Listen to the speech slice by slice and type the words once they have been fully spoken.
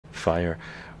fire.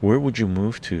 Where would you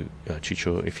move to,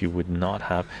 Chycho, if you would not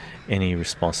have any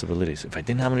responsibilities? If I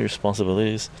didn't have any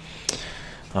responsibilities,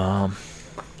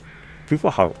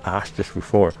 people have asked this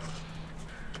before.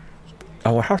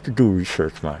 I would have to do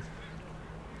research, man.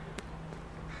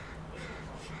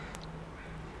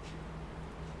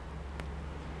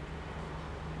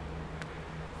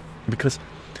 Because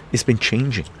it's been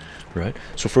changing, right?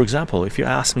 So for example, if you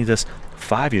asked me this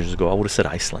 5 years ago, I would have said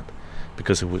Iceland,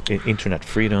 because it was internet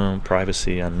freedom,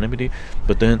 privacy, anonymity.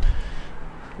 But then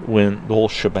when the whole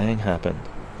shebang happened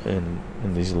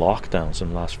in these lockdowns in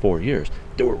the last 4 years,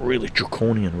 they were really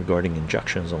draconian regarding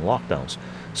injections and lockdowns.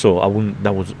 So I wouldn't,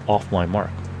 that was off my mark.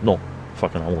 No,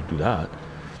 fucking I won't do that,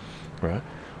 right?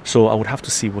 So I would have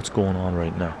to see what's going on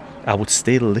right now. I would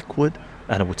stay liquid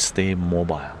and I would stay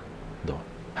mobile, though.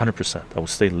 100%. I would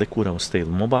stay liquid, I would stay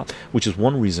mobile, which is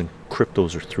one reason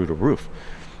cryptos are through the roof,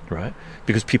 right?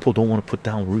 Because people don't want to put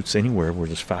down roots anywhere where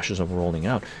there's fascism rolling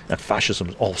out, and fascism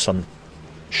is all of a sudden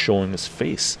showing its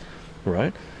face,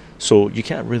 right? So you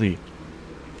can't really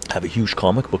have a huge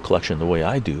comic book collection the way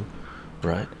I do,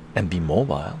 right, and be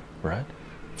mobile, right?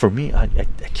 For me, I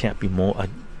can't be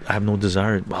I have no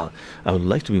desire. Well, I would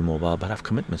like to be mobile, but I have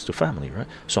commitments to family, right?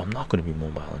 So I'm not going to be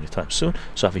mobile anytime soon.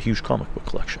 So I have a huge comic book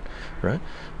collection, right?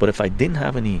 But if I didn't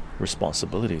have any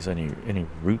responsibilities, any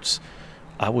roots,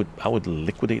 I would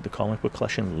liquidate the comic book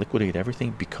collection, liquidate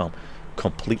everything, become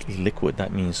completely liquid.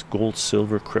 That means gold,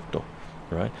 silver, crypto,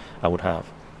 right? I would have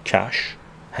cash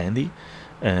handy,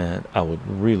 and I would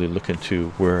really look into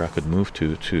where I could move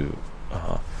to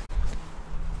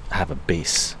have a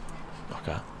base.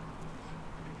 Okay,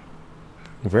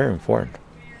 very important.